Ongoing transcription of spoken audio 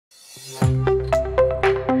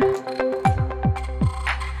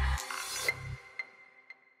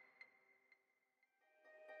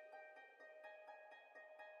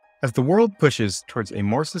As the world pushes towards a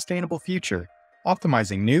more sustainable future,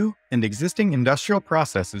 optimizing new and existing industrial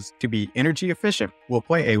processes to be energy efficient will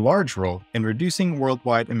play a large role in reducing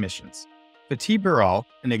worldwide emissions. Fatih Birol,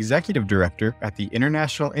 an executive director at the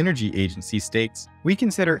International Energy Agency, states, "We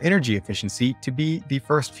consider energy efficiency to be the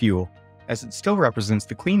first fuel, as it still represents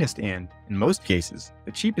the cleanest and, in most cases,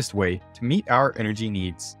 the cheapest way to meet our energy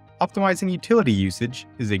needs." Optimizing utility usage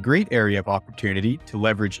is a great area of opportunity to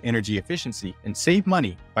leverage energy efficiency and save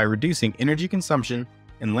money by reducing energy consumption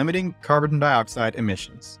and limiting carbon dioxide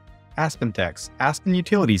emissions. AspenTech's Aspen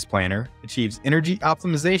Utilities Planner achieves energy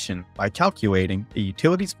optimization by calculating a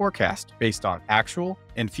utilities forecast based on actual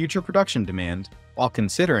and future production demand while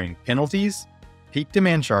considering penalties, peak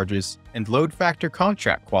demand charges, and load factor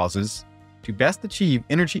contract clauses to best achieve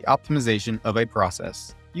energy optimization of a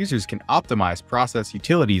process. Users can optimize process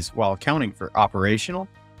utilities while accounting for operational,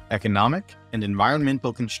 economic, and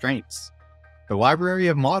environmental constraints. The library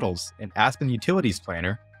of models in Aspen Utilities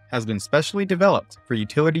Planner has been specially developed for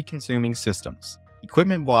utility-consuming systems.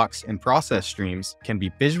 Equipment blocks and process streams can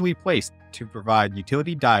be visually placed to provide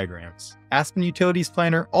utility diagrams. Aspen Utilities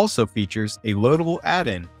Planner also features a loadable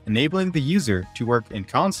add-in enabling the user to work in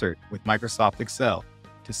concert with Microsoft Excel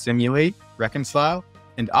to simulate, reconcile,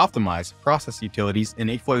 and optimize process utilities in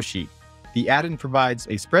a flowsheet. The add-in provides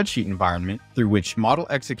a spreadsheet environment through which model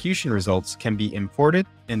execution results can be imported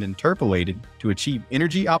and interpolated to achieve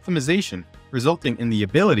energy optimization, resulting in the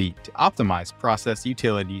ability to optimize process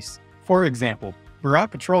utilities. For example,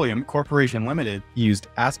 Bharat Petroleum Corporation Limited used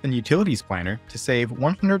Aspen Utilities Planner to save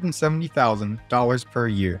 $170,000 per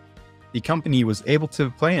year. The company was able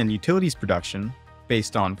to plan utilities production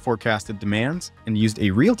based on forecasted demands and used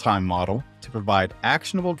a real-time model to provide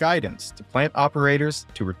actionable guidance to plant operators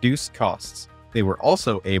to reduce costs. They were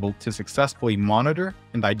also able to successfully monitor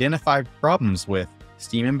and identify problems with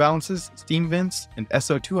steam imbalances, steam vents, and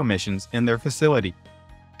SO2 emissions in their facility.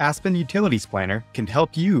 Aspen Utilities Planner can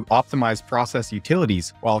help you optimize process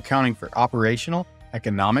utilities while accounting for operational,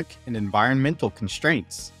 economic, and environmental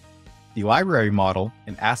constraints. The library model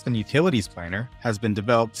in Aspen Utilities Planner has been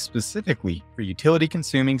developed specifically for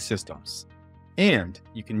utility-consuming systems. And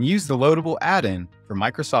you can use the loadable add-in for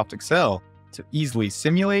Microsoft Excel to easily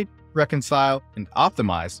simulate, reconcile, and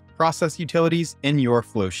optimize process utilities in your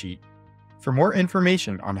flowsheet. For more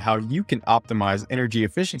information on how you can optimize energy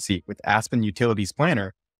efficiency with Aspen Utilities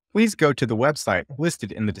Planner, please go to the website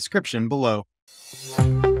listed in the description below.